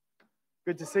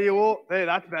Good to see you all. There,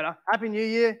 that's better. Happy New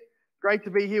Year. Great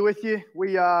to be here with you.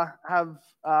 We have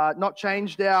not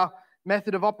changed our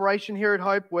method of operation here at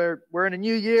Hope. We're in a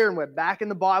new year and we're back in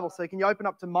the Bible. So can you open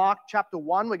up to Mark chapter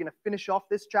 1? We're going to finish off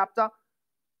this chapter.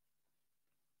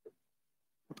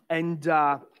 And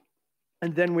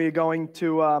then we're going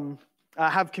to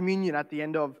have communion at the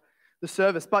end of the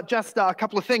service. But just a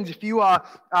couple of things. If you are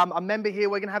a member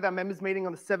here, we're going to have our members meeting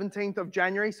on the 17th of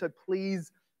January. So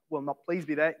please, well, not please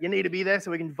be there. You need to be there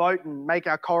so we can vote and make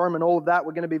our quorum and all of that.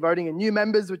 We're going to be voting in new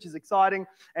members, which is exciting,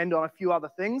 and on a few other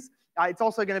things. It's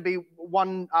also going to be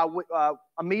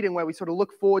a meeting where we sort of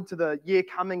look forward to the year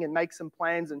coming and make some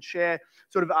plans and share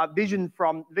sort of a vision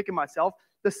from Vic and myself.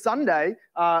 The Sunday,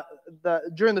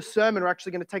 during the sermon, we're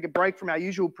actually going to take a break from our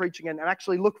usual preaching and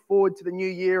actually look forward to the new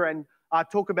year and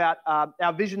talk about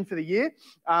our vision for the year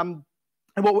and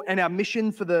our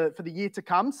mission for the year to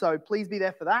come. So please be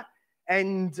there for that.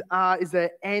 And is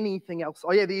there anything else?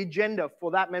 Oh yeah, the agenda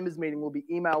for that members meeting will be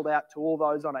emailed out to all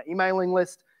those on our emailing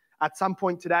list at some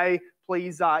point today.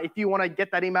 Please, if you want to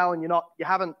get that email and you're not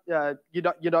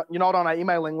on our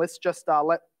emailing list, just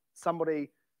let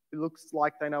somebody who looks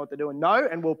like they know what they're doing know,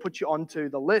 and we'll put you onto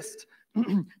the list.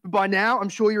 By now, I'm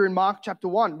sure you're in Mark chapter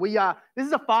 1. This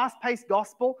is a fast-paced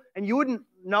gospel, and you wouldn't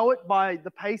know it by the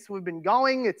pace we've been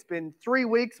going. It's been 3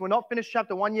 weeks. We're not finished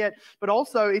chapter 1 yet, but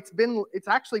also it's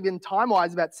actually been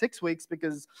time-wise about 6 weeks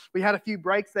because we had a few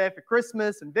breaks there for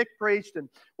Christmas and Vic preached and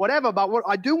whatever. But what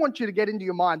I do want you to get into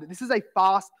your mind that this is a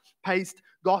fast-paced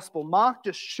gospel. Mark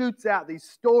just shoots out these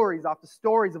stories after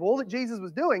stories of all that Jesus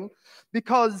was doing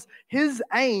because his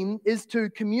aim is to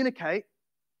communicate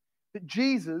that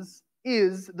Jesus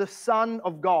is the Son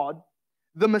of God,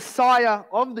 the Messiah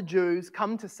of the Jews,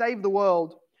 come to save the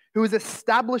world, who is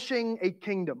establishing a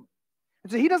kingdom.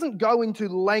 And so he doesn't go into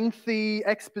lengthy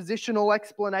expositional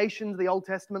explanations of the Old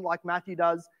Testament like Matthew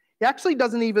does. He actually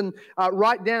doesn't even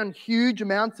write down huge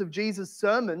amounts of Jesus'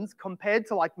 sermons compared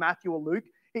to like Matthew or Luke.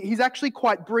 He's actually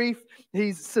quite brief.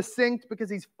 He's succinct because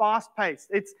he's fast-paced.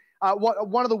 It's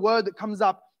one of the words that comes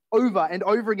up over and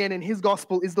over again in his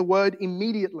gospel is the word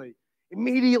immediately.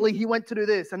 Immediately he went to do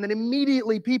this, and then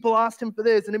immediately people asked him for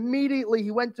this, and immediately he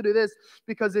went to do this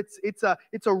because it's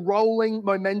a rolling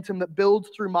momentum that builds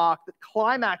through Mark that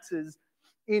climaxes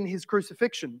in his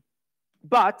crucifixion.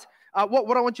 But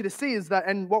what I want you to see is that,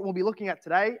 and what we'll be looking at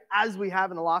today, as we have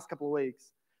in the last couple of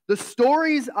weeks, the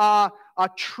stories are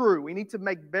true. We need to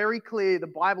make very clear the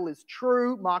Bible is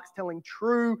true. Mark's telling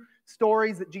true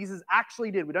stories that Jesus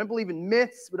actually did. We don't believe in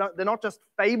myths. They're not just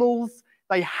fables.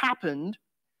 They happened.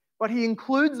 But he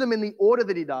includes them in the order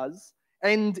that he does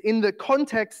and in the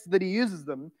context that he uses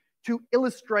them to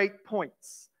illustrate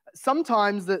points.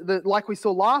 Sometimes, like we saw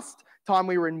last time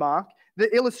we were in Mark,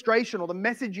 the illustration or the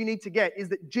message you need to get is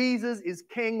that Jesus is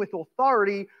king with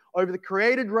authority over the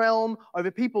created realm, over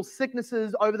people's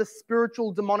sicknesses, over the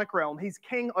spiritual demonic realm. He's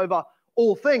king over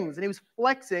all things, and he was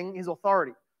flexing his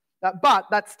authority. But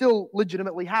that still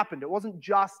legitimately happened. It wasn't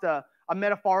just a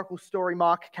metaphorical story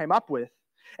Mark came up with.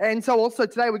 And so also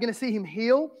today we're going to see him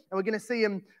heal, and we're going to see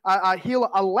him heal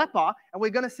a leper, and we're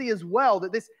going to see as well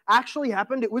that this actually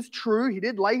happened. It was true. He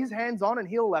did lay his hands on and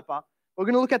heal a leper. We're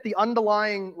going to look at the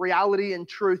underlying reality and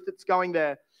truth that's going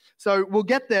there. So we'll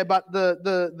get there, but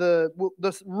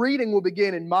the reading will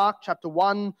begin in Mark chapter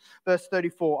 1, verse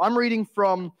 34. I'm reading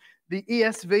from the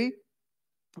ESV,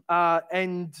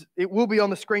 and it will be on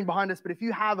the screen behind us, but if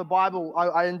you have a Bible,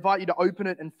 I invite you to open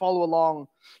it and follow along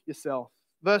yourself.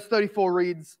 Verse 34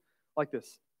 reads like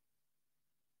this.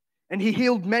 And he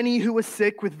healed many who were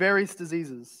sick with various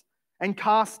diseases and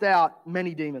cast out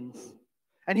many demons.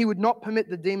 And he would not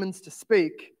permit the demons to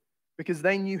speak because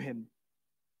they knew him.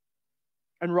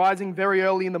 And rising very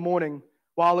early in the morning,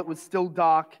 while it was still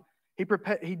dark,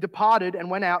 he departed and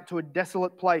went out to a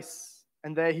desolate place,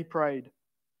 and there he prayed.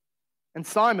 And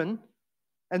Simon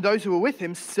and those who were with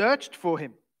him searched for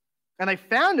him. And they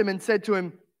found him and said to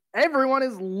him, everyone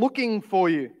is looking for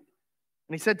you. And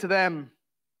he said to them,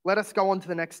 let us go on to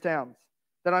the next towns,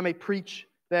 that I may preach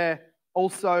there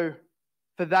also,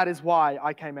 for that is why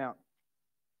I came out.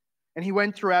 And he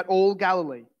went throughout all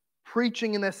Galilee,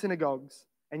 preaching in their synagogues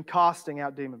and casting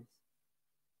out demons.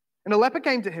 And a leper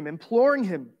came to him, imploring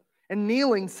him, and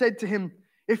kneeling said to him,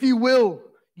 if you will,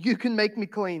 you can make me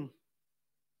clean.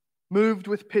 Moved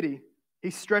with pity, he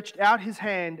stretched out his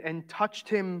hand and touched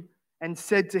him and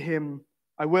said to him,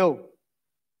 I will.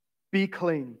 Be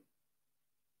clean.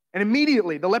 And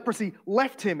immediately the leprosy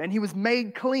left him and he was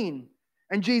made clean.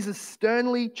 And Jesus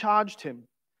sternly charged him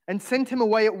and sent him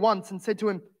away at once and said to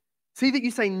him, see that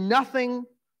you say nothing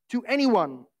to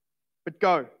anyone, but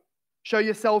go, show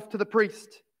yourself to the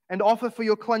priest and offer for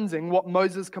your cleansing what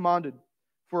Moses commanded,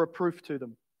 for a proof to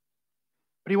them.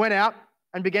 But he went out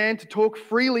and began to talk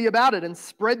freely about it and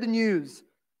spread the news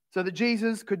so that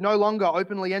Jesus could no longer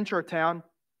openly enter a town,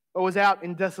 but was out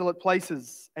in desolate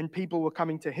places, and people were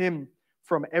coming to him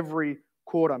from every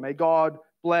quarter. May God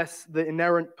bless the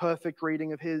inerrant, perfect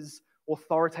reading of his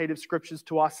authoritative scriptures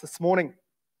to us this morning.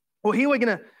 Well, here we're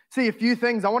going to see a few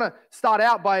things. I want to start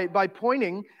out by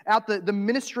pointing out the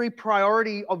ministry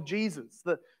priority of Jesus,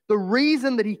 the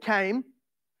reason that he came,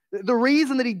 the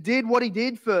reason that he did what he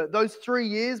did for those 3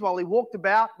 years while he walked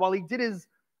about, while he did his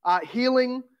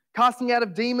healing, casting out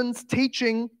of demons,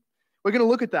 teaching. We're going to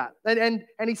look at that. And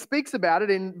he speaks about it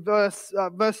in verse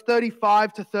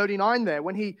 35 to 39 there,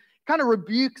 when he kind of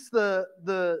rebukes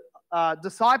the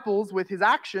disciples with his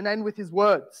action and with his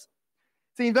words.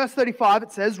 See, in verse 35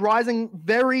 it says, rising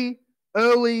very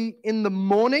early in the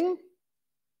morning,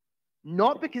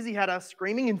 not because he had a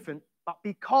screaming infant, but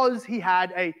because he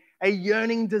had a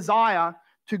yearning desire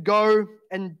to go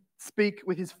and speak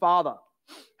with his Father.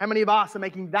 How many of us are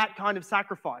making that kind of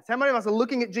sacrifice? How many of us are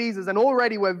looking at Jesus and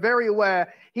already we're very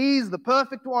aware he's the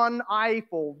perfect one, I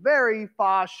fall very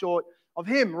far short of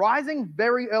him? Rising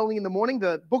very early in the morning,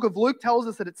 the book of Luke tells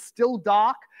us that it's still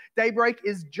dark. Daybreak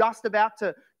is just about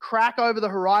to crack over the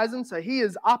horizon, so he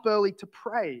is up early to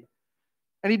pray.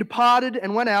 And he departed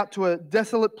and went out to a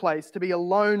desolate place to be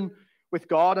alone with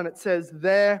God, and it says,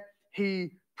 there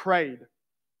he prayed.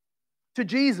 To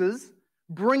Jesus,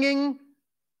 bringing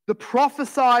the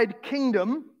prophesied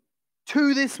kingdom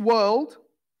to this world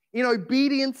in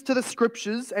obedience to the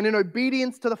scriptures and in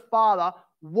obedience to the Father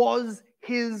was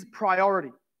his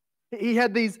priority. He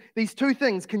had these two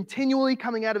things continually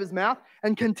coming out of his mouth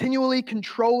and continually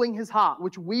controlling his heart,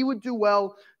 which we would do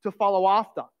well to follow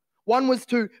after. One was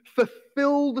to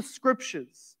fulfill the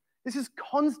scriptures. This is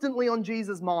constantly on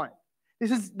Jesus' mind.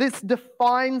 This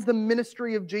defines the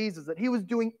ministry of Jesus, that he was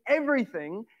doing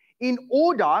everything in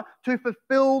order to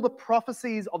fulfill the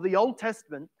prophecies of the Old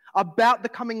Testament about the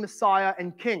coming Messiah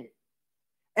and King.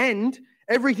 And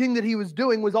everything that he was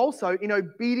doing was also in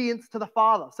obedience to the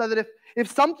Father, so that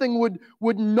if something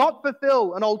would not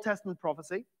fulfill an Old Testament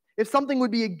prophecy, if something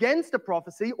would be against a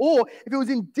prophecy, or if it was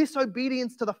in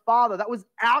disobedience to the Father, that was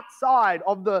outside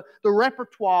of the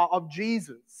repertoire of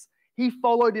Jesus, he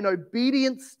followed in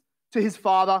obedience to his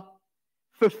Father,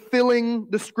 fulfilling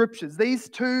the scriptures. These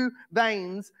two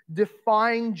veins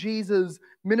define Jesus'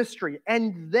 ministry.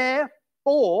 And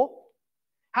therefore,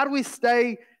 how do we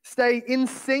stay in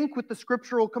sync with the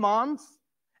scriptural commands?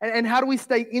 And how do we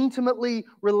stay intimately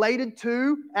related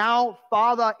to our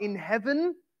Father in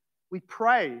heaven? We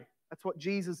pray. That's what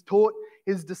Jesus taught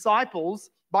his disciples,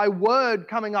 by word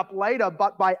coming up later,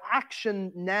 but by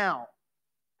action now.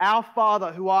 Our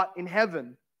Father who art in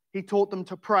heaven, he taught them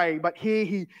to pray, but here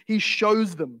he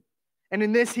shows them. And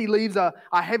in this he leaves a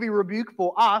heavy rebuke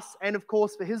for us and of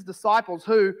course for his disciples,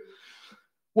 who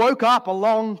woke up a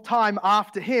long time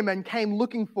after him and came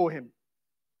looking for him.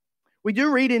 We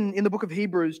do read in the book of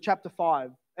Hebrews chapter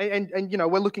 5, and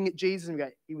we're looking at Jesus and we go,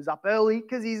 he was up early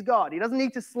because he's God. He doesn't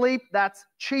need to sleep. That's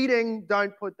cheating.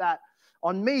 Don't put that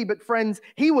on me. But friends,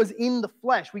 he was in the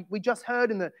flesh. We just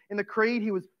heard in the creed,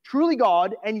 he was truly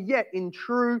God and yet in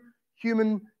true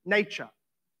human nature.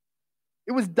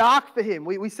 It was dark for him.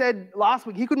 We said last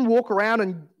week he couldn't walk around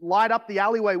and light up the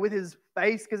alleyway with his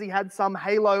face because he had some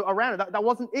halo around it. That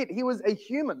wasn't it. He was a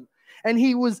human and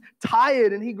he was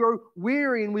tired and he grew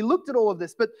weary, and we looked at all of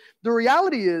this. But the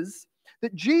reality is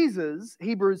that Jesus,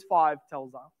 Hebrews 5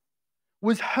 tells us,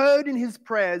 was heard in his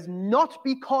prayers not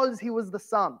because he was the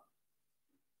Son,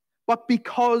 but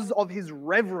because of his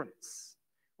reverence.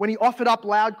 When he offered up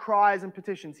loud cries and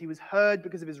petitions, he was heard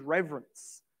because of his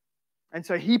reverence. And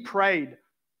so he prayed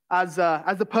as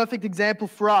a perfect example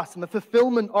for us, and the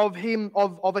fulfillment of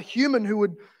a human who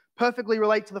would perfectly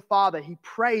relate to the Father. He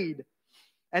prayed.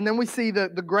 And then we see the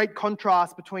great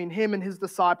contrast between him and his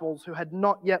disciples, who had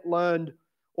not yet learned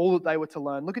all that they were to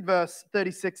learn. Look at verse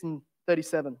 36 and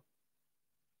 37.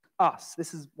 Us.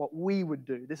 This is what we would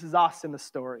do. This is us in the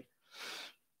story.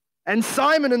 And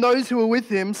Simon and those who were with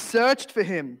him searched for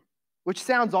him, which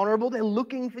sounds honorable. They're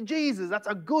looking for Jesus. That's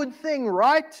a good thing,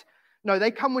 right? No,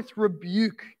 they come with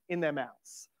rebuke in their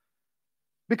mouths.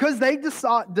 Because they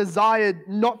desired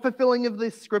not fulfilling of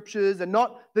the scriptures and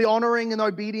not the honoring and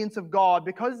obedience of God,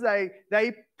 because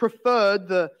they preferred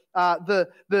the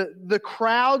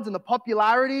crowds and the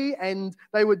popularity, and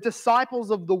they were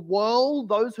disciples of the world,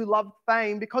 those who loved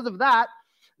fame. Because of that,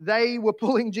 they were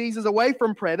pulling Jesus away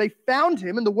from prayer. They found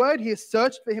him, and the word here,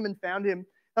 searched for him and found him,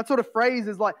 that sort of phrase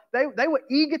is like they were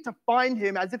eager to find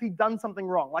him as if he'd done something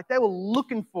wrong. Like they were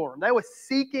looking for him. They were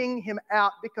seeking him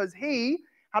out because he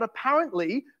had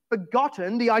apparently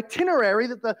forgotten the itinerary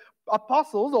that the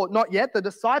apostles, or not yet, the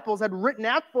disciples had written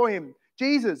out for him.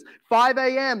 Jesus, 5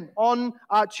 a.m. on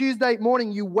Tuesday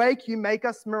morning, you wake, you make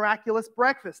us miraculous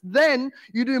breakfast. Then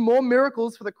you do more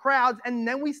miracles for the crowds, and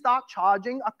then we start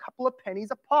charging a couple of pennies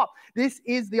a pop. This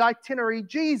is the itinerary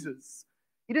Jesus.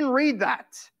 He didn't read that.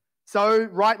 So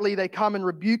rightly they come and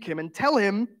rebuke him and tell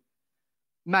him,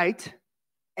 mate,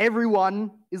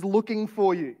 everyone is looking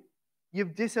for you.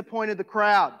 You've disappointed the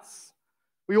crowds.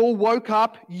 We all woke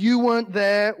up. You weren't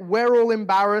there. We're all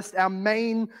embarrassed. Our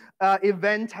main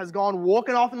event has gone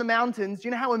walking off in the mountains. Do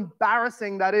you know how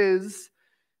embarrassing that is?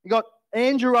 You got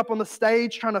Andrew up on the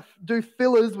stage trying to do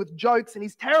fillers with jokes, and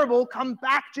he's terrible. Come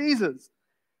back, Jesus.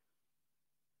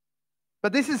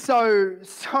 But this is so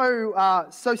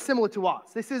similar to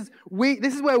us. This is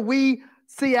where we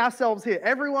see ourselves here.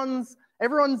 Everyone's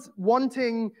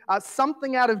wanting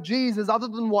something out of Jesus other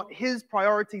than what his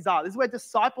priorities are. This is where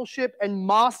discipleship and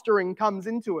mastering comes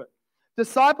into it.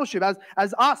 Discipleship,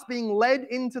 as us being led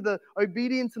into the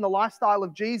obedience and the lifestyle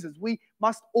of Jesus, we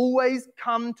must always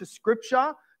come to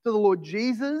Scripture, to the Lord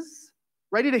Jesus,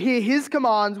 ready to hear his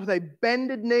commands with a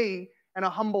bended knee and a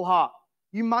humble heart.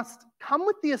 You must come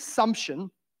with the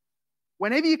assumption,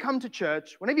 whenever you come to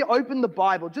church, whenever you open the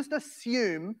Bible, just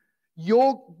assume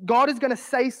God is going to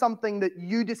say something that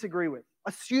you disagree with.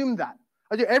 Assume that.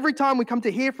 Every time we come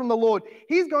to hear from the Lord,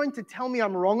 he's going to tell me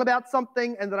I'm wrong about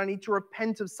something and that I need to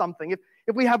repent of something.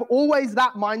 If we have always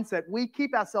that mindset, we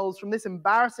keep ourselves from this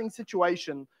embarrassing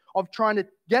situation of trying to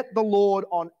get the Lord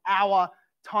on our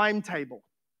timetable.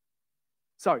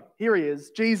 So here he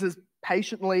is, Jesus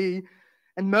patiently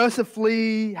and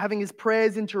mercifully having his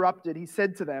prayers interrupted. He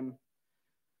said to them,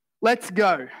 let's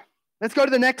go. Let's go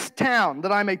to the next town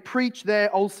that I may preach there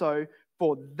also,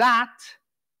 for that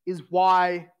is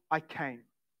why I came.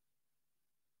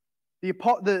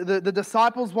 The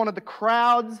disciples wanted the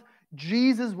crowds.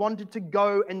 Jesus wanted to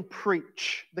go and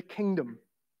preach the kingdom.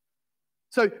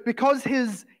 So because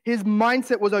his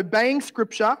mindset was obeying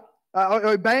Scripture,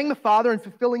 obeying the Father and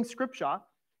fulfilling Scripture,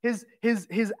 his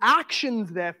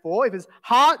actions, therefore, if his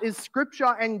heart is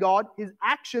Scripture and God, his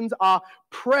actions are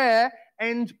prayer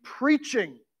and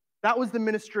preaching. That was the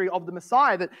ministry of the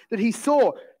Messiah that he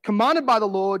saw, commanded by the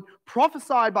Lord,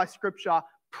 prophesied by Scripture,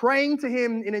 praying to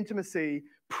him in intimacy,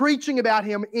 preaching about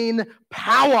him in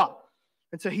power.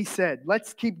 And so he said,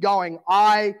 let's keep going.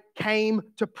 I came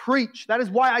to preach. That is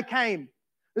why I came.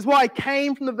 That is why I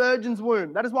came from the virgin's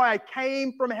womb. That is why I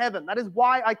came from heaven. That is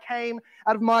why I came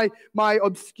out of my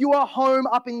obscure home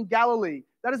up in Galilee.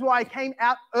 That is why I came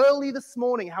out early this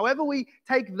morning. However we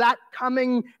take that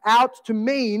coming out to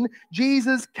mean,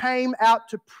 Jesus came out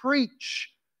to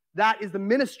preach. That is the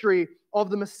ministry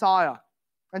of the Messiah.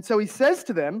 And so he says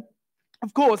to them,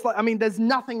 of course, there's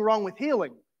nothing wrong with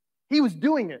healing. He was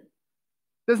doing it.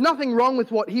 There's nothing wrong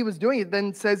with what he was doing. It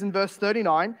then says in verse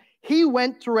 39, he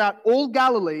went throughout all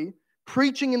Galilee,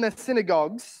 preaching in their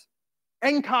synagogues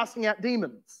and casting out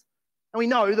demons. And we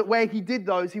know that where he did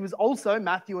those, he was also,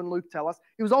 Matthew and Luke tell us,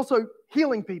 he was also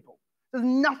healing people. There's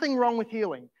nothing wrong with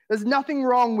healing. There's nothing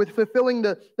wrong with fulfilling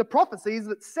the prophecies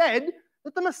that said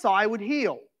that the Messiah would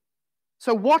heal.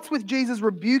 So what's with Jesus'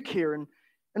 rebuke here? And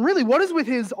really, what is with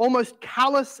his almost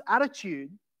callous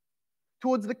attitude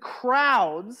towards the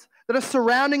crowds that are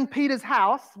surrounding Peter's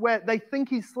house where they think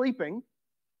he's sleeping?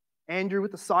 Andrew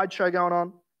with the sideshow going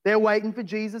on. They're waiting for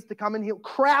Jesus to come and heal.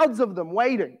 Crowds of them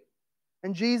waiting.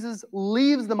 And Jesus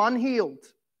leaves them unhealed.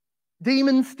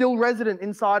 Demons still resident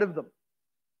inside of them.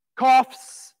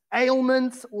 Coughs,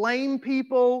 ailments, lame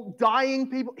people, dying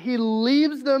people. He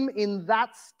leaves them in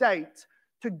that state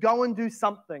to go and do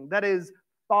something that is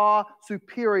far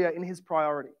superior in his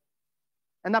priority.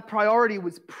 And that priority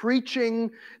was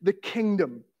preaching the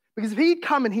kingdom. Because if he'd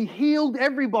come and he healed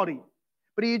everybody,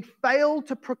 but he had failed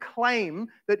to proclaim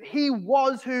that he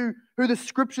was who the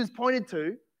Scriptures pointed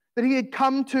to, that he had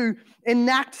come to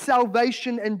enact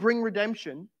salvation and bring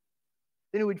redemption,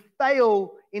 then he would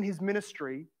fail in his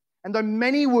ministry. And though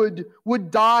many would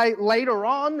die later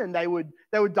on, and they would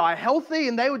die healthy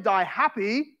and they would die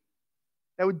happy,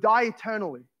 they would die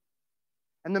eternally.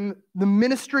 And the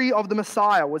ministry of the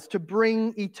Messiah was to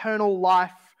bring eternal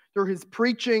life through his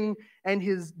preaching and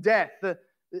his death.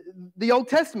 The Old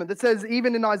Testament that says,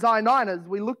 even in Isaiah 9, as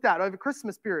we looked at over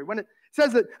Christmas period, when it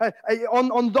says that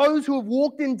on those who have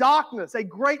walked in darkness, a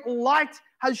great light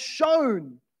has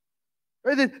shone.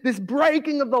 This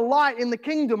breaking of the light in the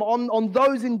kingdom on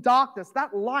those in darkness,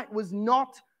 that light was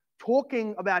not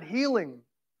talking about healing.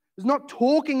 It was not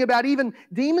talking about even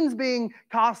demons being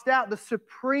cast out. The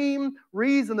supreme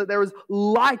reason that there is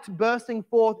light bursting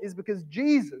forth is because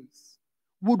Jesus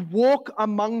would walk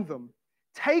among them,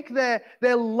 take their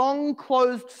long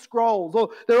closed scrolls or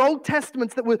their Old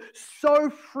Testaments that were so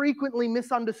frequently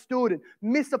misunderstood and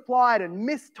misapplied and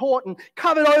mistaught and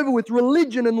covered over with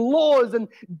religion and laws and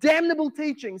damnable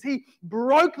teachings. He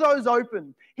broke those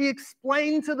open. He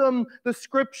explained to them the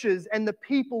scriptures, and the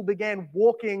people began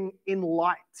walking in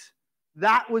light.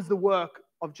 That was the work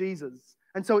of Jesus.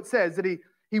 And so it says that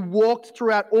he walked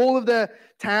throughout all of the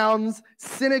towns,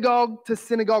 synagogue to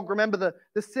synagogue. Remember,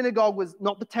 the synagogue was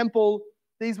not the temple.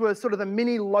 These were sort of the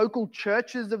mini local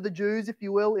churches of the Jews, if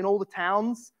you will, in all the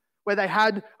towns, where they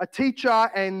had a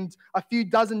teacher and a few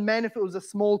dozen men if it was a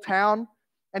small town.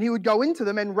 And he would go into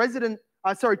them, and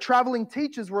traveling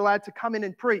teachers were allowed to come in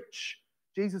and preach.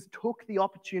 Jesus took the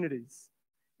opportunities.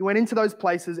 He went into those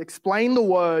places, explained the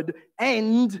word,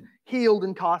 and healed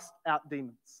and cast out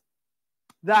demons.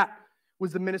 That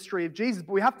was the ministry of Jesus.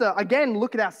 But we have to, again,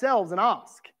 look at ourselves and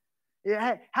ask,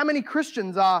 how many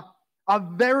Christians are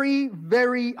very,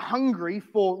 very hungry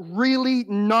for really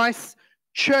nice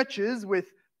churches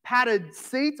with padded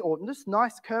seats, or just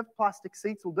nice curved plastic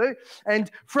seats will do,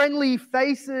 and friendly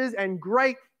faces and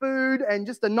great food and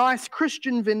just a nice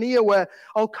Christian veneer where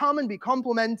I'll come and be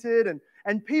complimented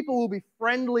and people will be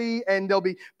friendly and there'll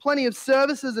be plenty of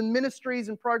services and ministries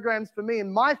and programs for me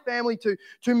and my family to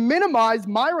minimize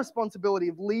my responsibility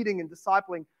of leading and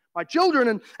discipling my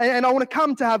children, and I want to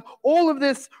come to have all of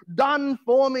this done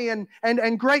for me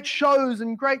and great shows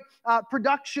and great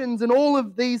productions and all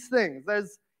of these things.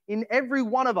 There's in every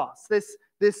one of us this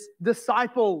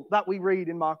disciple that we read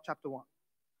in Mark chapter 1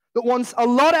 that wants a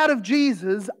lot out of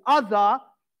Jesus other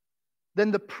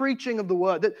than the preaching of the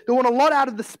word. That want a lot out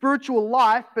of the spiritual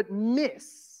life but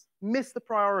miss the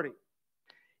priority.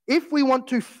 If we want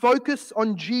to focus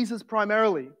on Jesus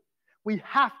primarily, we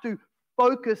have to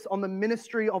focus on the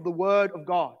ministry of the Word of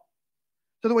God.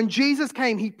 So that when Jesus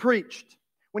came, He preached.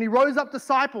 When He rose up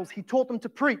disciples, He taught them to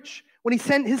preach. When He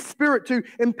sent His Spirit to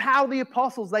empower the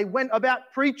apostles, they went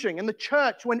about preaching. And the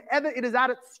church, whenever it is at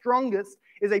its strongest,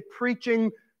 is a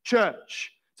preaching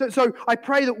church. So I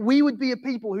pray that we would be a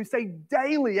people who say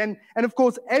daily, and of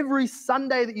course every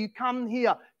Sunday that you come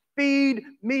here, feed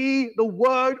me the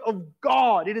Word of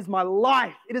God. It is my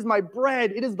life. It is my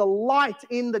bread. It is the light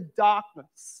in the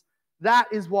darkness. That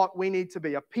is what we need to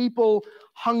be, a people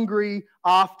hungry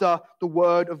after the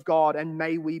Word of God, and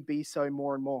may we be so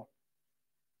more and more.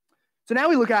 So now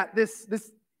we look at this.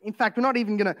 In fact, we're not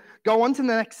even going to go on to the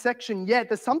next section yet.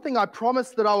 There's something I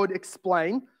promised that I would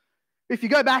explain. If you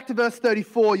go back to verse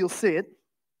 34, you'll see it.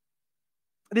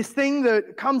 This thing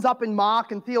that comes up in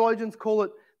Mark, and theologians call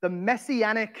it the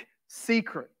messianic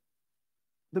secret.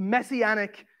 The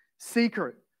messianic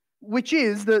secret, which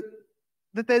is that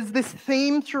there's this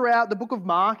theme throughout the book of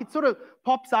Mark. It sort of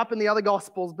pops up in the other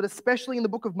Gospels, but especially in the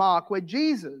book of Mark, where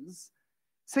Jesus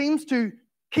seems to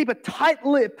keep a tight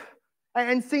lip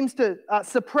and seems to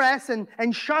suppress and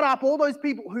shut up all those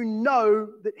people who know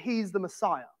that He's the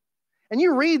Messiah. And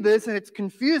you read this and it's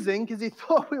confusing because you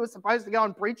thought we were supposed to go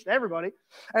and preach to everybody.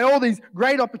 And all these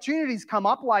great opportunities come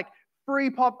up, like free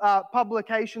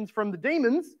publications from the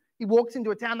demons. He walks into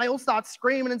a town, they all start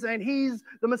screaming and saying, He's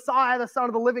the Messiah, the Son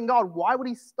of the living God. Why would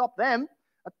He stop them?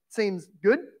 That seems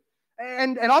good.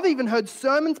 And I've even heard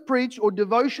sermons preached or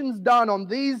devotions done on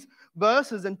these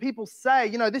verses, and people say,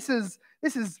 this is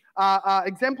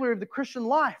exemplary of the Christian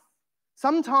life.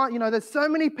 Sometimes, there's so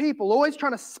many people always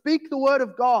trying to speak the word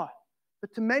of God,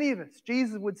 but to many of us,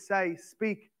 Jesus would say,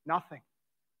 speak nothing.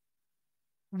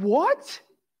 What?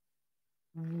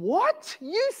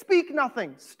 You speak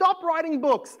nothing. Stop writing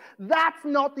books. That's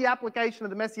not the application of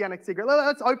the messianic secret.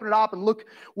 Let's open it up and look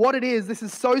what it is. This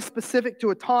is so specific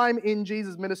to a time in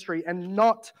Jesus' ministry and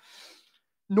not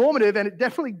normative, and it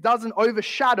definitely doesn't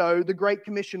overshadow the Great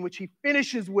Commission, which He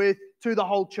finishes with to the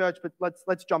whole church. But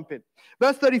let's jump in.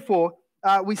 Verse 34,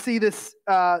 we see this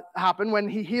happen when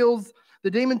He heals the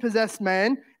demon-possessed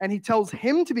man, and He tells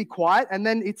him to be quiet, and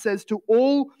then it says to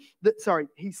all that,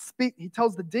 He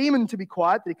tells the demon to be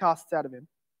quiet that he casts out of him.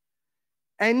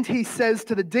 And He says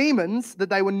to the demons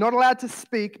that they were not allowed to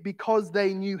speak because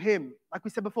they knew Him. Like we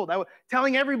said before, they were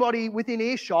telling everybody within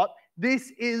earshot,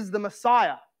 this is the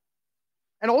Messiah.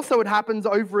 And also it happens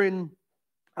over in,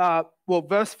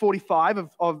 verse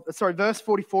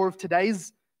 44 of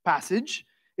today's passage.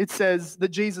 It says that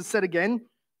Jesus said again,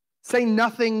 say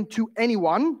nothing to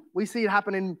anyone. We see it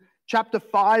happen in chapter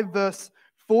 5, verse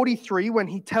 43, when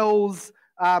He tells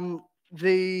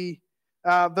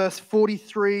verse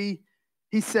 43,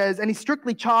 He says, and He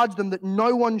strictly charged them that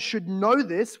no one should know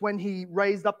this when He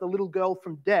raised up the little girl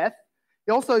from death.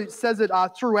 He also says it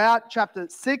throughout chapter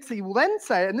 6. He will then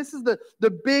say, and this is the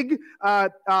big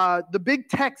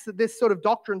text that this sort of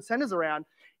doctrine centers around,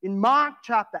 in Mark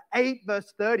chapter 8,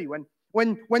 verse 30,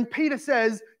 when Peter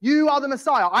says, you are the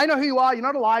Messiah. I know who you are. You're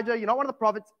not Elijah. You're not one of the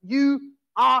prophets. You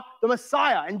are the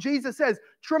Messiah. And Jesus says,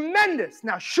 tremendous.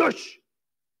 Now shush.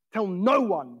 Tell no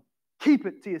one. Keep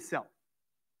it to yourself.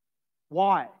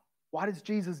 Why? Why does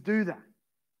Jesus do that?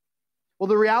 Well,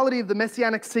 the reality of the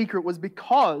messianic secret was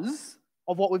because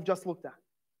of what we've just looked at.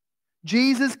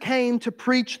 Jesus came to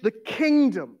preach the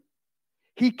kingdom.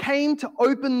 He came to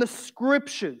open the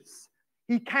scriptures.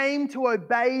 He came to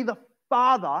obey the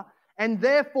Father, and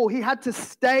therefore he had to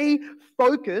stay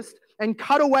focused and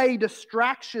cut away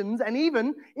distractions, and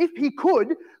even, if he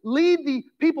could, lead the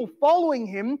people following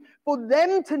him for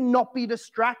them to not be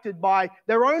distracted by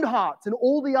their own hearts and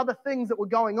all the other things that were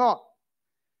going on.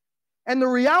 And the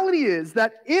reality is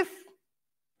that if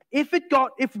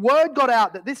word got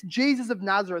out that this Jesus of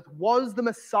Nazareth was the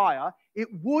Messiah, it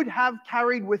would have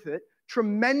carried with it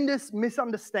tremendous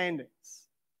misunderstandings.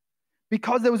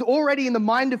 Because there was already in the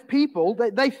mind of people,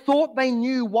 they thought they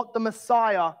knew what the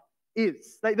Messiah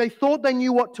is. They thought they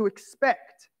knew what to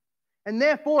expect. And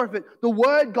therefore, if the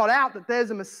word got out that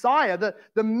there's a Messiah,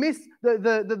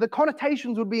 the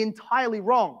connotations would be entirely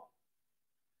wrong.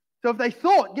 So if they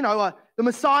thought, the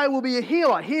Messiah will be a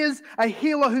healer, here's a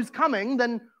healer who's coming,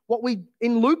 then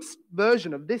in Luke's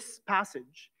version of this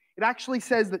passage, it actually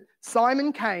says that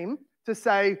Simon came to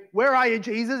say, where are you,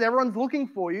 Jesus? Everyone's looking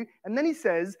for you. And then he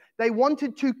says they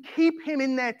wanted to keep him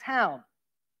in their town.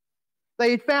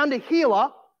 They had found a healer,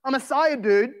 a Messiah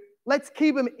dude. Let's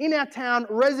keep him in our town,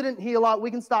 resident healer.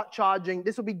 We can start charging.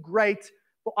 This will be great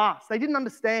for us. They didn't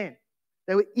understand.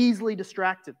 They were easily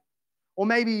distracted. Or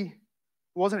maybe it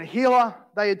wasn't a healer.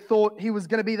 They had thought he was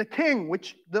going to be the king,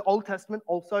 which the Old Testament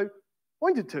also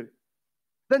pointed to.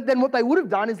 Then what they would have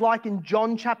done is like in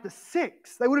John chapter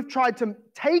 6, they would have tried to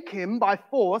take him by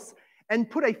force and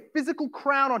put a physical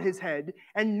crown on his head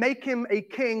and make him a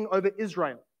king over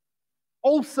Israel.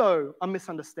 Also a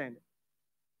misunderstanding.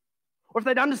 Or if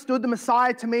they'd understood the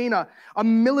Messiah to mean a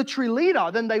military leader,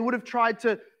 then they would have tried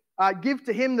to give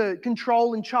to him the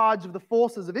control and charge of the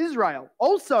forces of Israel.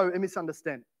 Also a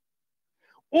misunderstanding.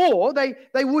 Or they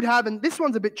would have, and this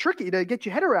one's a bit tricky to get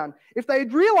your head around, if they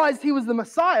had realized he was the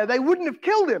Messiah, they wouldn't have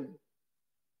killed him.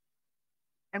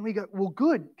 And we go, well,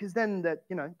 good, because then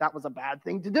that was a bad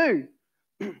thing to do.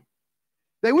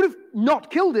 They would have not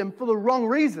killed him for the wrong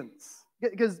reasons.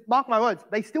 Because, mark my words,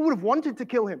 they still would have wanted to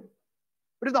kill him.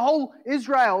 But if the whole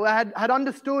Israel had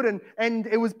understood and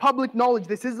it was public knowledge,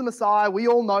 this is the Messiah, we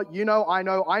all know, I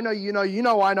know,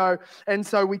 I know, and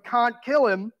so we can't kill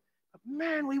him. But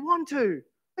man, we want to.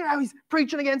 He's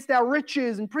preaching against our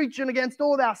riches and preaching against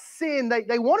all of our sin.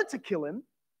 They wanted to kill him.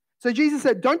 So Jesus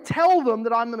said, don't tell them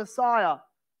that I'm the Messiah.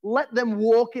 Let them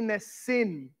walk in their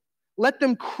sin. Let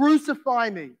them crucify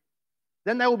me.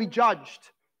 Then they will be judged.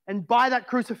 And by that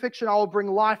crucifixion, I will bring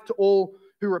life to all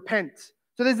who repent.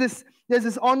 So there's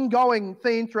this ongoing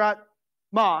theme throughout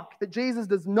Mark that Jesus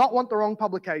does not want the wrong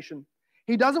publication.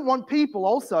 He doesn't want people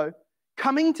also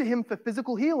coming to him for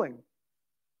physical healing.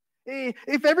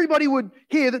 If everybody would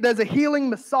hear that there's a healing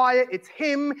Messiah, it's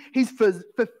him. He's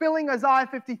fulfilling Isaiah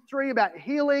 53 about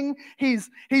healing.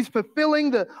 He's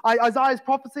fulfilling Isaiah's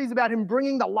prophecies about him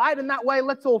bringing the light in that way.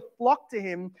 Let's all flock to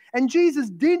him. And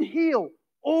Jesus did heal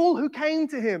all who came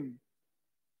to him.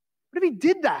 But if he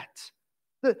did that,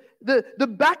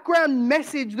 the background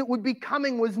message that would be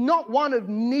coming was not one of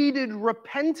needed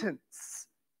repentance.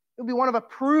 It would be one of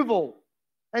approval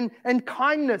and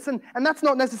kindness. And that's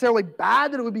not necessarily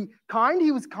bad that it would be kind.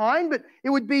 He was kind, but it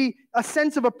would be a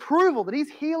sense of approval that he's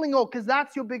healing all, because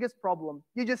that's your biggest problem.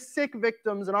 You're just sick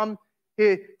victims, and I'm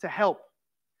here to help.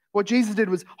 What Jesus did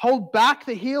was hold back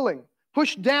the healing,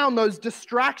 push down those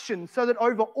distractions so that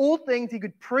over all things he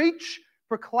could preach,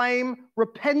 proclaim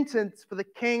repentance, for the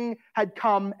king had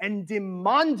come, and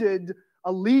demanded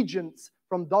allegiance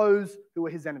from those who were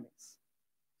his enemies.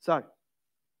 So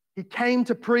he came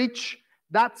to preach.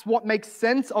 That's what makes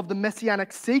sense of the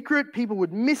messianic secret. People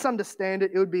would misunderstand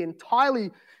it. It would be entirely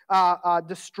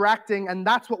distracting, and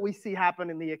that's what we see happen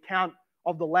in the account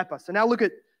of the leper. So now look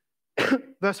at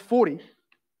verse 40,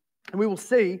 and we will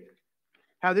see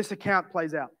how this account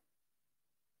plays out.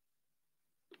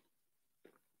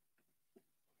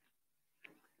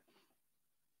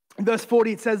 In verse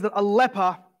 40, it says that a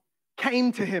leper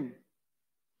came to him.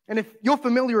 And if you're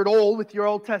familiar at all with your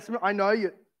Old Testament, I know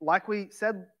you, like we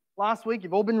said last week,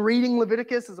 you've all been reading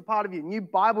Leviticus as a part of your new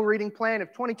Bible reading plan of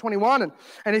 2021.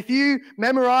 And if you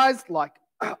memorized, like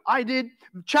I did,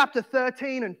 chapter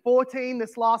 13 and 14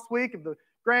 this last week of the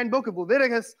grand book of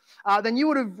Leviticus, then you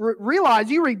would have realized,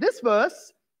 you read this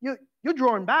verse, you're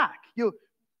drawing back.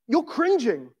 You're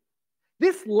cringing.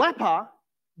 This leper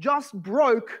just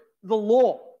broke the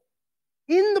law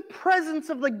in the presence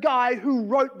of the guy who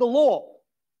wrote the law.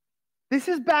 This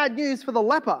is bad news for the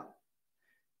leper.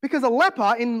 Because a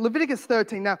leper in Leviticus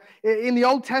 13, now in the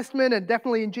Old Testament and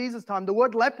definitely in Jesus' time, the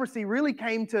word leprosy really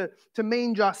came to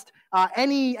mean just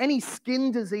any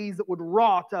skin disease that would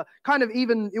rot. Kind of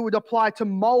even it would apply to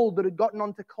mold that had gotten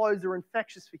onto clothes that were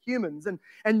infectious for humans,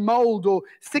 and mold or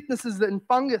sicknesses and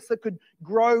fungus that could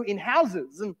grow in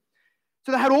houses. And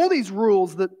so they had all these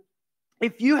rules that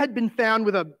if you had been found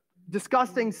with a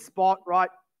disgusting spot, right,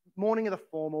 morning of the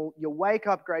formal, you wake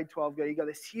up grade 12, you got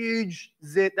this huge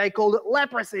zit, they called it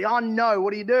leprosy. Oh no,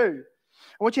 what do? And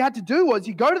what you had to do was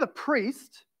you go to the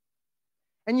priest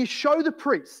and you show the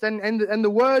priest, and the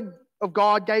word of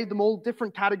God gave them all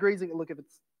different categories. Look, if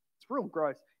it's real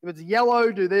gross. If it's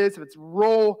yellow, do this. If it's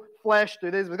raw flesh, do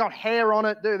this. If it's got hair on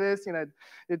it, do this.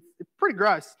 It's pretty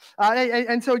gross.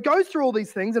 And so it goes through all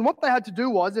these things, and what they had to do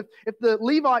was if the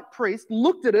Levite priest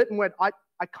looked at it and went, I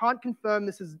can't confirm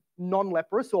this is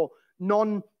non-leprous or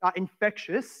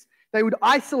non-infectious, they would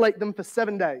isolate them for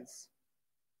 7 days.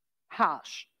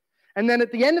 Harsh. And then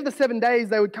at the end of the 7 days,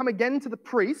 they would come again to the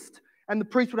priest, and the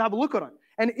priest would have a look at it.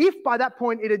 And if by that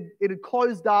point it had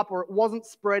closed up or it wasn't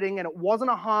spreading and it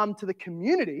wasn't a harm to the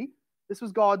community, this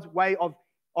was God's way of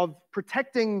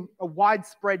protecting a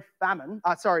widespread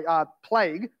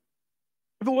plague.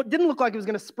 If it didn't look like it was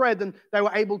going to spread, then they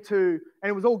were able to, and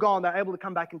it was all gone, they were able to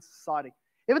come back into society.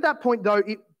 If at that point, though,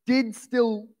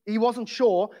 he wasn't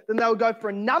sure, then they would go for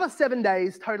another 7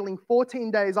 days, totaling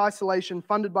 14 days isolation,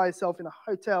 funded by himself in a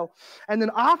hotel. And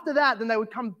then after that, then they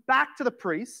would come back to the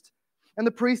priest, and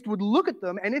the priest would look at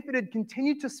them, and if it had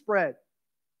continued to spread,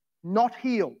 not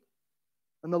healed,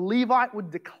 then the Levite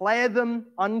would declare them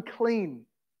unclean,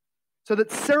 so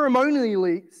that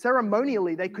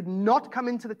ceremonially they could not come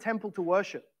into the temple to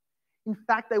worship. In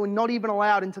fact, they were not even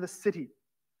allowed into the city.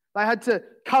 They had to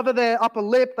cover their upper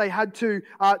lip. They had to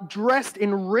dress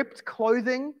in ripped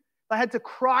clothing. They had to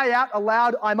cry out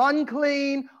aloud, I'm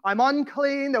unclean, I'm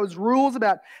unclean. There was rules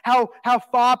about how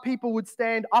far people would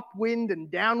stand upwind and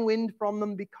downwind from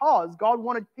them, because God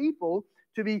wanted people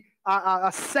to be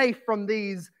safe from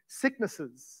these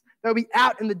sicknesses. They would be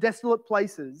out in the desolate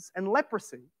places, and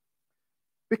leprosy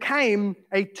became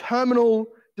a terminal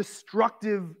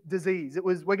destructive disease.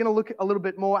 We're going to look a little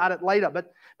bit more at it later,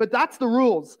 but that's the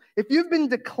rules. If you've been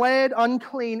declared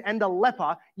unclean and a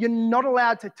leper, you're not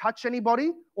allowed to touch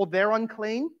anybody or they're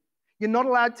unclean. You're not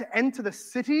allowed to enter the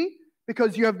city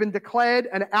because you have been declared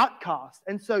an outcast.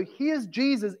 And so here's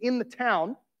Jesus in the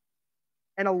town,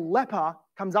 and a leper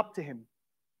comes up to him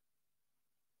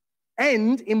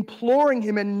and imploring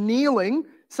him and kneeling.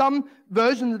 Some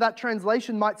versions of that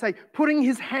translation might say putting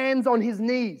his hands on his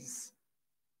knees.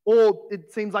 Or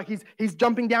it seems like he's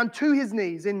jumping down to his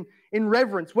knees in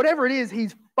reverence. Whatever it is,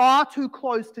 he's far too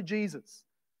close to Jesus.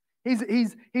 He's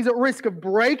at risk of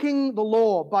breaking the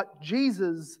law, but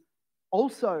Jesus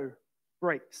also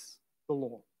breaks the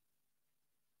law.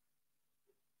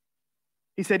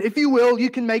 He said, if you will, you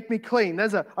can make me clean.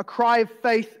 There's a cry of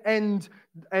faith and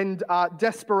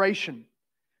desperation.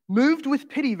 Moved with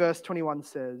pity, verse 21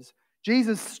 says,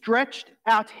 Jesus stretched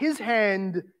out his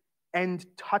hand and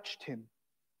touched him.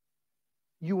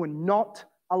 You were not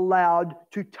allowed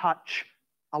to touch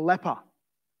a leper.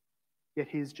 Yet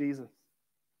here's Jesus,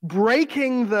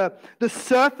 breaking the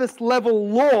surface level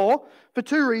law for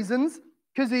two reasons.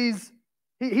 Because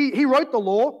he wrote the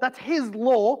law, that's his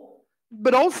law,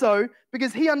 but also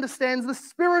because he understands the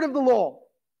spirit of the law.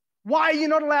 Why are you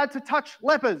not allowed to touch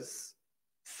lepers?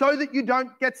 So that you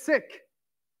don't get sick.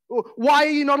 Why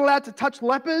are you not allowed to touch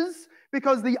lepers?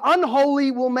 Because the unholy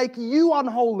will make you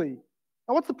unholy.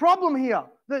 Now, what's the problem here?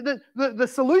 The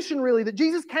solution, really, that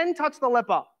Jesus can touch the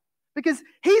leper, because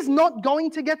he's not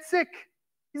going to get sick.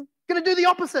 He's going to do the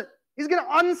opposite. He's going to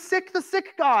unsick the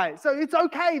sick guy. So it's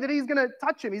okay that he's going to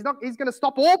touch him. He's going to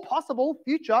stop all possible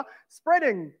future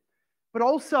spreading. But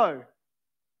also,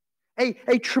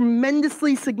 a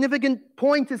tremendously significant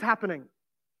point is happening.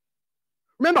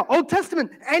 Remember, Old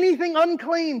Testament, anything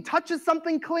unclean touches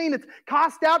something clean, it's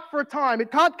cast out for a time.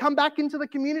 It can't come back into the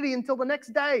community until the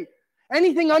next day.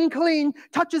 Anything unclean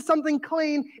touches something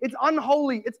clean, it's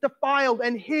unholy, it's defiled.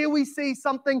 And here we see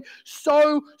something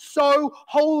so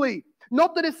holy.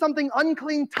 Not that if something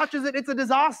unclean touches it, it's a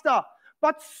disaster,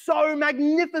 but so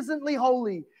magnificently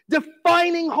holy,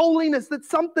 defining holiness that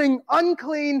something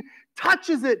unclean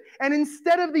touches it. And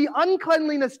instead of the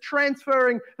uncleanliness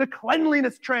transferring, the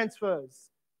cleanliness transfers.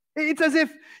 It's as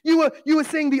if you were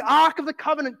seeing the Ark of the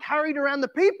Covenant carried around the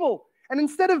people. And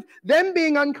instead of them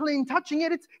being unclean, touching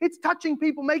it, it's touching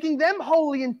people, making them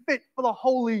holy and fit for the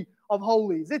Holy of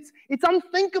holies. It's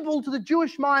unthinkable to the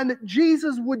Jewish mind that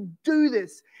Jesus would do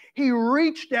this. He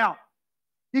reached out.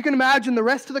 You can imagine the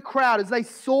rest of the crowd as they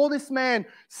saw this man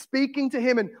speaking to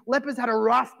him, and lepers had a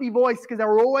raspy voice because they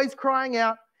were always crying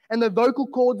out, and their vocal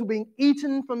cords were being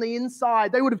eaten from the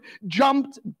inside. They would have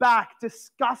jumped back,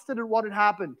 disgusted at what had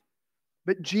happened.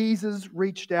 But Jesus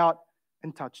reached out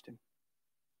and touched him.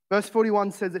 Verse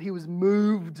 41 says that he was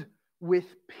moved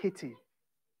with pity.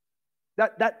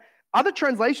 That other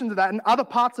translations of that in other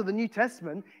parts of the New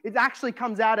Testament, it actually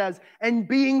comes out as, and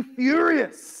being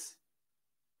furious.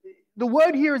 The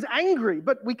word here is angry,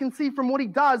 but we can see from what he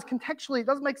does, contextually, it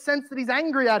doesn't make sense that he's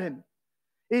angry at him.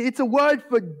 It's a word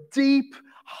for deep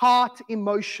heart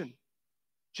emotion.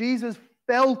 Jesus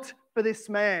felt for this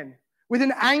man with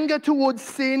an anger towards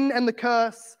sin and the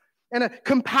curse, and a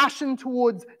compassion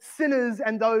towards sinners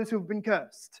and those who have been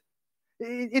cursed.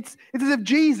 It's as if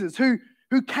Jesus, who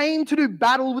came to do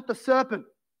battle with the serpent,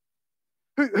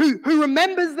 who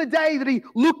remembers the day that he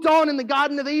looked on in the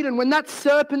Garden of Eden when that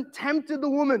serpent tempted the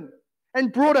woman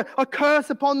and brought a curse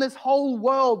upon this whole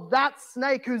world, that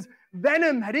snake whose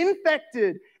venom had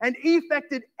infected and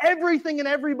effected everything and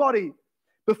everybody.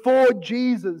 Before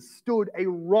Jesus stood a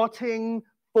rotting,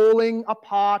 falling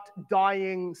apart,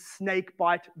 dying snake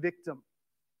bite victim.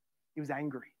 He was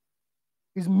angry.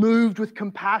 He was moved with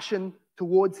compassion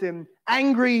towards him,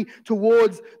 angry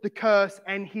towards the curse,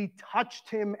 and he touched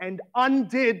him and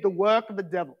undid the work of the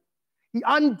devil. He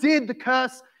undid the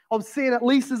curse of sin, at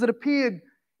least as it appeared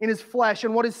in his flesh.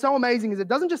 And what is so amazing is it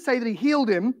doesn't just say that he healed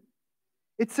him,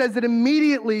 it says that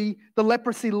immediately the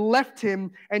leprosy left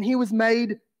him and he was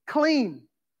made clean.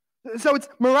 So it's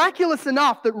miraculous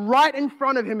enough that right in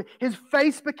front of him, his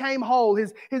face became whole,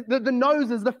 the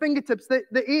noses, the fingertips,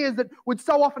 the ears that would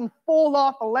so often fall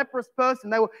off a leprous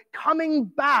person, they were coming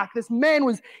back. This man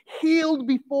was healed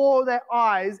before their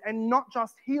eyes, and not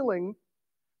just healing,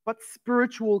 but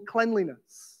spiritual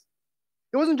cleanliness.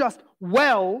 It wasn't just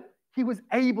well, he was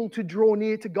able to draw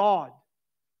near to God.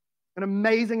 An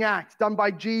amazing act done by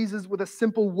Jesus with a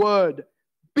simple word,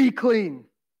 be clean.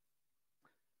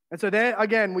 And so there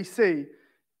again we see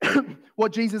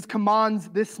what Jesus commands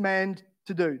this man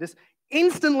to do. This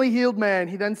instantly healed man,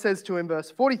 he then says to him,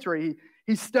 verse 43,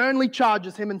 he sternly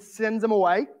charges him and sends him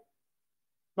away.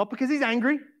 Not because he's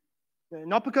angry,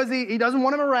 not because he doesn't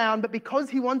want him around, but because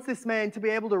he wants this man to be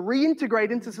able to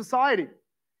reintegrate into society.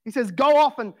 He says, go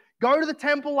off and go to the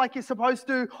temple like you're supposed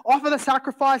to, offer the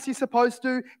sacrifice you're supposed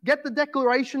to, get the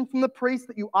declaration from the priest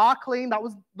that you are clean. That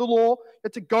was the law.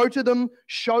 That to go to them,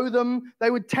 show them.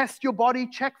 They would test your body,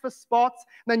 check for spots.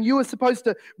 And then you were supposed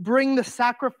to bring the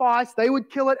sacrifice. They would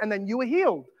kill it, and then you were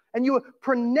healed. And you were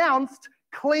pronounced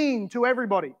clean to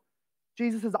everybody.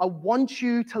 Jesus says, I want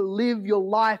you to live your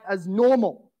life as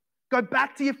normal. Go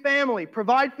back to your family.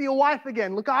 Provide for your wife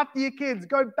again. Look after your kids.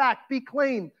 Go back. Be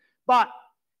clean. But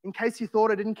in case you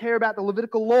thought I didn't care about the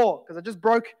Levitical law, because I just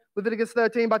broke Leviticus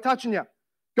 13 by touching you,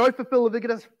 go fulfill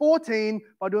Leviticus 14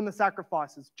 by doing the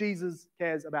sacrifices. Jesus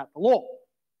cares about the law.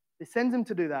 He sends him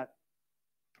to do that.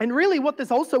 And really what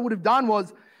this also would have done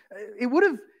was, it would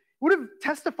have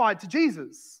testified to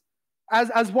Jesus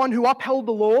as one who upheld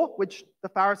the law, which the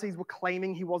Pharisees were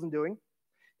claiming he wasn't doing,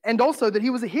 and also that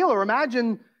he was a healer.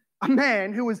 Imagine a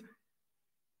man who was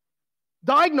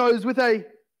diagnosed with a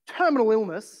terminal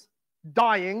illness,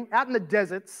 dying, out in the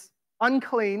deserts,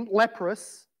 unclean,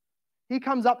 leprous. He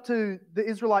comes up to the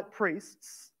Israelite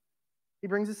priests. He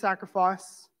brings a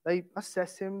sacrifice. They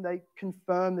assess him. They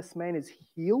confirm this man is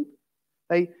healed.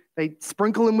 They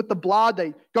sprinkle him with the blood.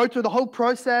 They go through the whole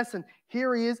process, and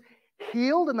here he is,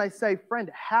 healed. And they say,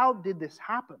 friend, how did this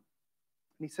happen? And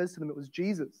he says to them, it was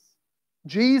Jesus.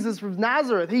 Jesus from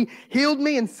Nazareth. He healed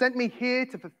me and sent me here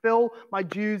to fulfill my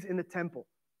dues in the temple.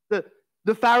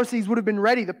 The Pharisees would have been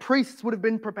ready. The priests would have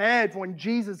been prepared for when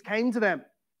Jesus came to them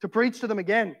to preach to them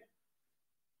again.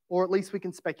 Or at least we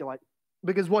can speculate.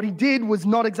 Because what he did was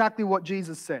not exactly what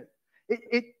Jesus said.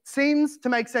 It seems to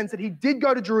make sense that he did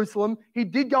go to Jerusalem. He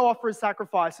did go offer his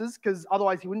sacrifices, because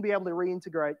otherwise he wouldn't be able to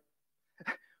reintegrate.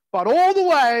 But all the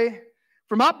way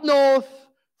from up north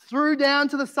through down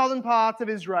to the southern parts of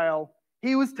Israel,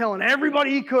 he was telling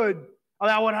everybody he could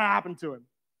about what had happened to him.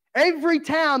 Every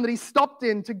town that he stopped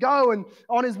in to go, and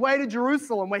on his way to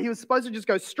Jerusalem, where he was supposed to just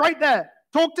go straight there,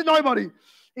 talk to nobody,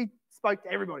 he spoke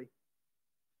to everybody.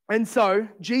 And so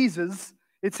Jesus,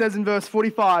 it says in verse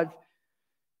 45,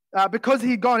 because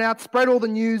he had gone out, spread all the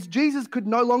news, Jesus could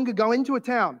no longer go into a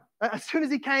town. As soon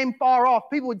as he came far off,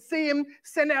 people would see him,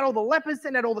 send out all the lepers,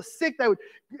 send out all the sick. They would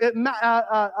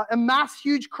amass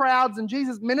huge crowds, and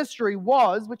Jesus' ministry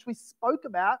was, which we spoke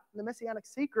about in the Messianic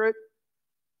Secret,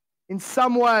 in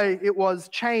some way it was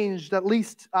changed, at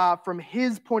least from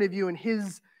his point of view and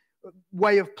his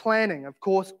way of planning. Of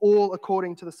course, all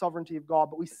according to the sovereignty of God.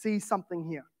 But we see something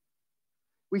here.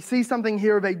 We see something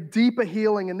here of a deeper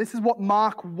healing, and this is what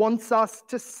Mark wants us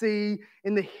to see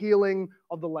in the healing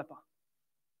of the leper.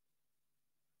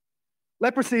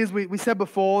 Leprosy, as we said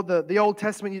before, the Old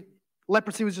Testament,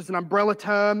 leprosy was just an umbrella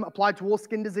term applied to all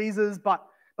skin diseases, but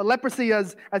leprosy,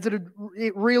 as it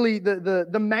really,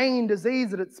 the main disease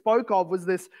that it spoke of was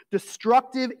this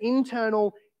destructive,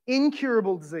 internal,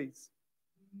 incurable disease.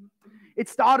 It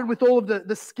started with all of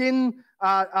the skin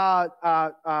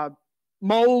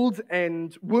molds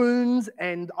and wounds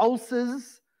and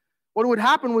ulcers. What would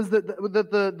happen was that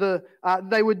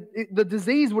the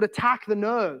disease would attack the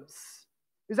nerves.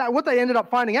 Is that what they ended up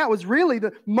finding out was really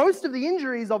that most of the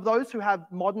injuries of those who have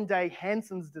modern day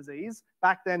Hansen's disease,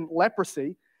 back then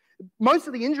leprosy, most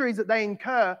of the injuries that they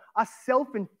incur are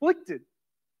self-inflicted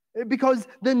because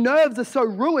the nerves are so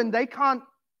ruined they can't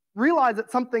realize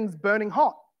that something's burning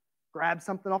hot. Grab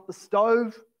something off the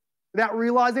stove without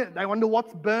realizing it. They wonder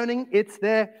what's burning. It's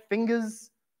their fingers.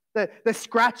 They're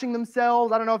scratching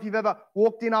themselves. I don't know if you've ever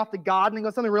walked in after gardening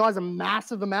or something, realize a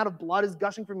massive amount of blood is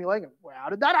gushing from your leg. Well, how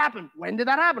did that happen? When did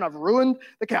that happen? I've ruined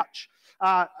the couch.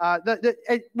 Well,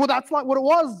 that's like what it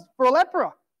was for a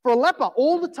leper. For a leper,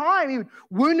 all the time, he would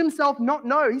wound himself, not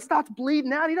know. He starts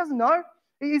bleeding out. He doesn't know.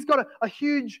 He's got a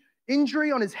huge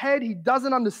injury on his head. He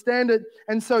doesn't understand it.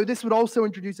 And so this would also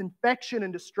introduce infection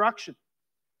and destruction.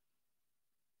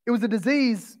 It was a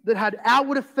disease that had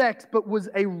outward effects, but was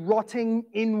a rotting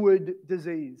inward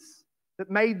disease that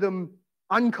made them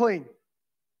unclean.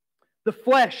 The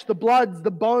flesh, the bloods,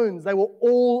 the bones, they were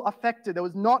all affected. There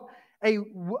was not a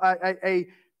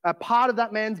part of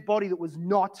that man's body that was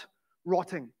not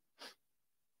rotting.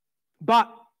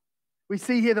 But we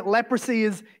see here that leprosy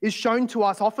is shown to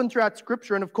us often throughout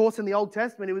Scripture, and of course in the Old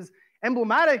Testament it was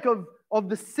emblematic of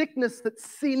the sickness that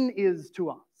sin is to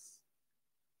us.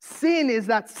 Sin is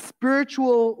that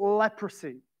spiritual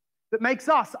leprosy that makes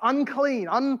us unclean,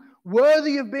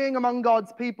 unworthy of being among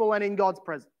God's people and in God's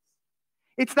presence.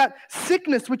 It's that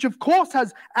sickness which of course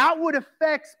has outward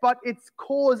effects, but its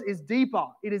cause is deeper.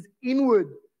 It is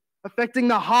inward, affecting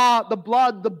the heart, the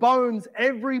blood, the bones,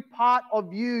 every part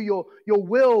of you, your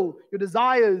will, your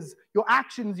desires, your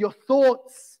actions, your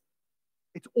thoughts.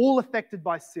 It's all affected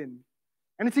by sin.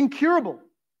 And it's incurable.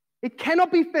 It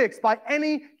cannot be fixed by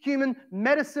any human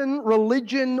medicine,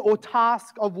 religion, or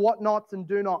task of what nots and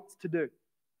do nots to do.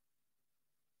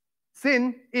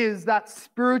 Sin is that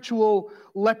spiritual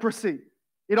leprosy.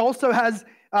 It also has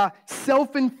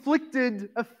self-inflicted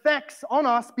effects on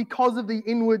us because of the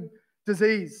inward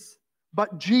disease.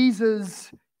 But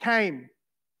Jesus came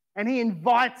and he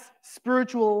invites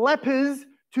spiritual lepers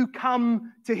to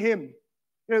come to him.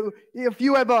 You know, if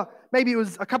you ever, maybe it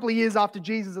was a couple of years after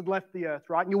Jesus had left the earth,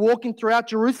 right? And you're walking throughout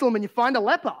Jerusalem and you find a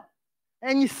leper.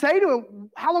 And you say to him,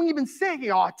 how long have you been sick? You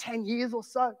go, 10 years or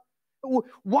so.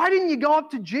 Why didn't you go up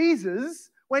to Jesus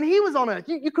when he was on earth?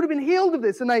 You could have been healed of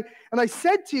this. And they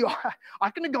said to you, I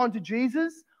couldn't have gone to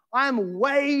Jesus. I am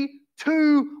way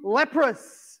too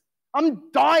leprous. I'm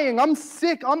dying. I'm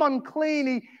sick. I'm unclean.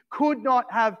 He could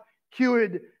not have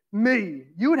cured me.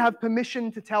 You would have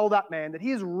permission to tell that man that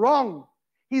he is wrong.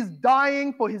 He's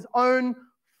dying for his own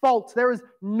fault. There is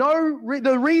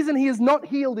the reason he is not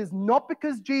healed is not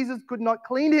because Jesus could not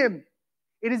clean him.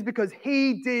 It is because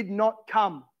he did not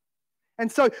come.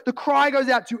 And so the cry goes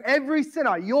out to every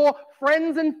sinner, your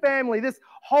friends and family, this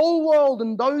whole world,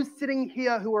 and those sitting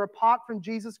here who are apart from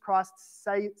Jesus Christ's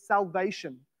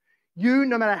salvation. You,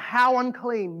 no matter how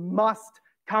unclean, must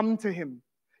come to him.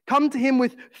 Come to him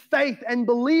with faith and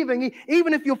believing.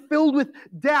 Even if you're filled with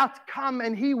doubt, come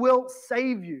and he will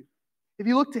save you. If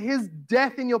you look to his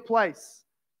death in your place,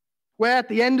 where at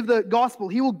the end of the gospel,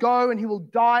 he will go and he will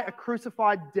die a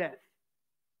crucified death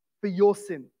for your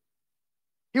sin.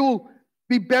 He will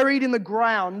be buried in the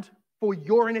ground for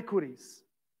your iniquities.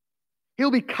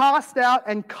 He'll be cast out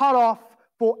and cut off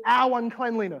for our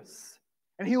uncleanliness.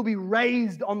 And he'll be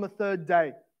raised on the third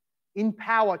day in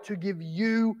power to give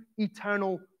you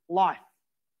eternal life.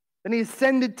 Then he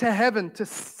ascended to heaven to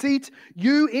seat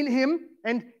you in him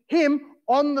and him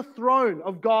on the throne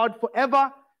of God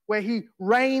forever, where he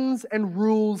reigns and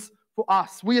rules for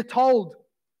us. We are told,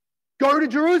 go to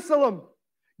Jerusalem.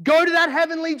 Go to that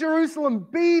heavenly Jerusalem.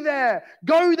 Be there.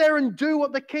 Go there and do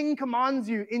what the King commands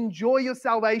you. Enjoy your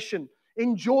salvation.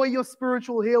 Enjoy your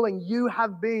spiritual healing. You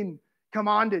have been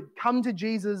commanded. Come to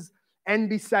Jesus and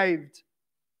be saved.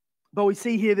 But we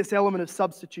see here this element of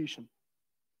substitution.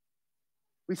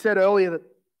 We said earlier that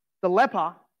the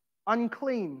leper,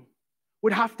 unclean,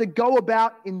 would have to go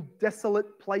about in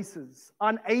desolate places,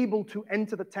 unable to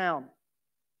enter the town.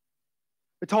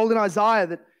 We're told in Isaiah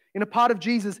that in a part of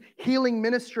Jesus' healing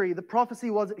ministry, the prophecy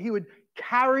was that he would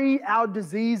carry our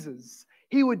diseases.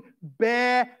 He would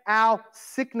bear our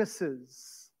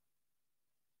sicknesses.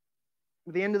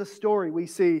 At the end of the story, we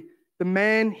see the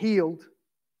man healed,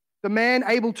 the man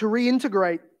able to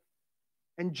reintegrate,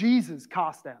 and Jesus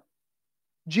cast out.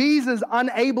 Jesus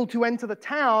unable to enter the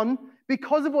town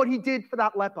because of what he did for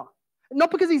that leper. Not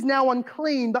because he's now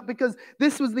unclean, but because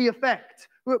this was the effect.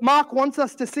 Mark wants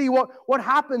us to see what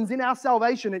happens in our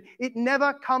salvation. It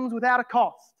never comes without a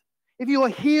cost. If you are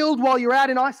healed while you're out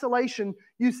in isolation,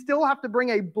 you still have to bring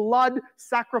a blood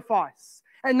sacrifice.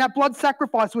 And that blood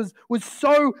sacrifice was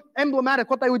so emblematic.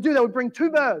 What they would do, they would bring two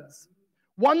birds.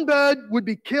 One bird would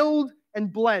be killed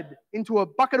and bled into a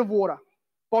bucket of water,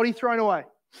 body thrown away.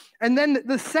 And then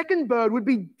the second bird would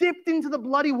be dipped into the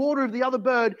bloody water of the other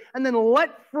bird and then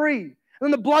let free. And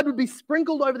then the blood would be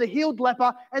sprinkled over the healed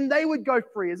leper and they would go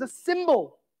free as a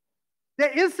symbol.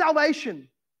 There is salvation.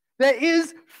 There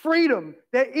is freedom.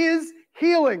 There is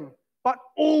healing, but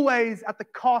always at the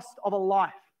cost of a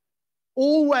life.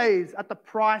 Always at the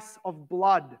price of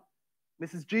blood.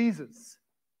 This is Jesus,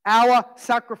 our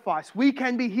sacrifice. We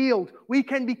can be healed. We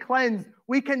can be cleansed.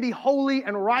 We can be holy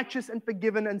and righteous and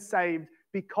forgiven and saved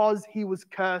because he was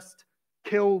cursed,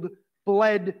 killed,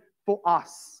 bled for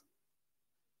us.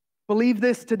 Believe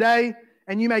this today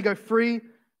and you may go free.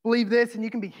 Believe this and you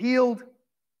can be healed.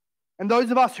 And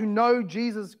those of us who know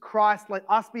Jesus Christ, let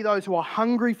us be those who are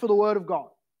hungry for the Word of God.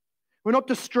 We're not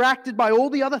distracted by all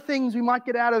the other things we might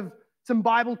get out of some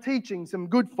Bible teaching, some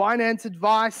good finance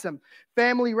advice, some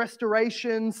family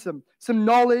restoration, some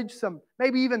knowledge, some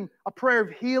maybe even a prayer of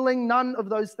healing. None of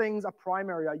those things are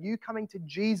primary. Are you coming to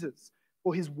Jesus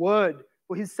for his word,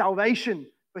 for his salvation,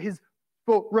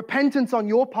 for repentance on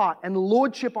your part and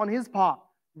lordship on his part?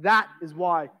 That is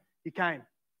why he came.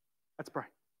 Let's pray.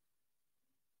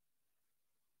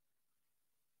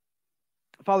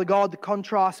 Father God, the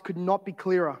contrast could not be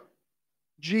clearer.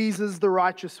 Jesus, the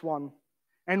righteous one,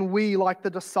 and we, like the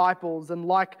disciples and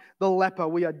like the leper,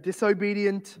 we are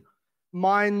disobedient,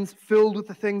 minds filled with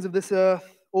the things of this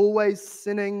earth, always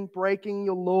sinning, breaking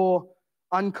your law,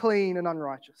 unclean and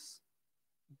unrighteous.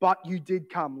 But you did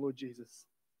come, Lord Jesus.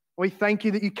 We thank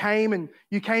you that you came and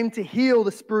you came to heal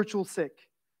the spiritual sick.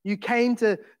 You came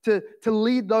to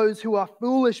lead those who are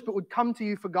foolish but would come to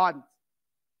you for guidance.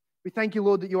 We thank you,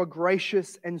 Lord, that you are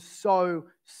gracious and so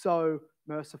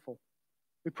merciful.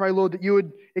 We pray, Lord, that you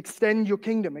would extend your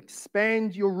kingdom,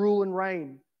 expand your rule and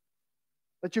reign.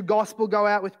 Let your gospel go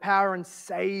out with power and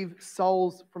save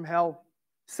souls from hell.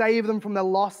 Save them from their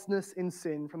lostness in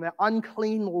sin, from their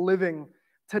unclean living.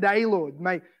 Today, Lord,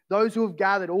 may those who have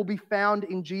gathered all be found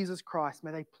in Jesus Christ.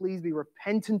 May they please be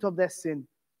repentant of their sin,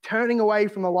 turning away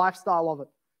from the lifestyle of it,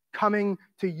 coming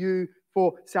to you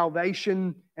for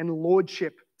salvation and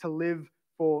lordship to live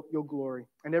for your glory.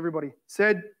 And everybody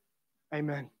said,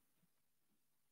 amen.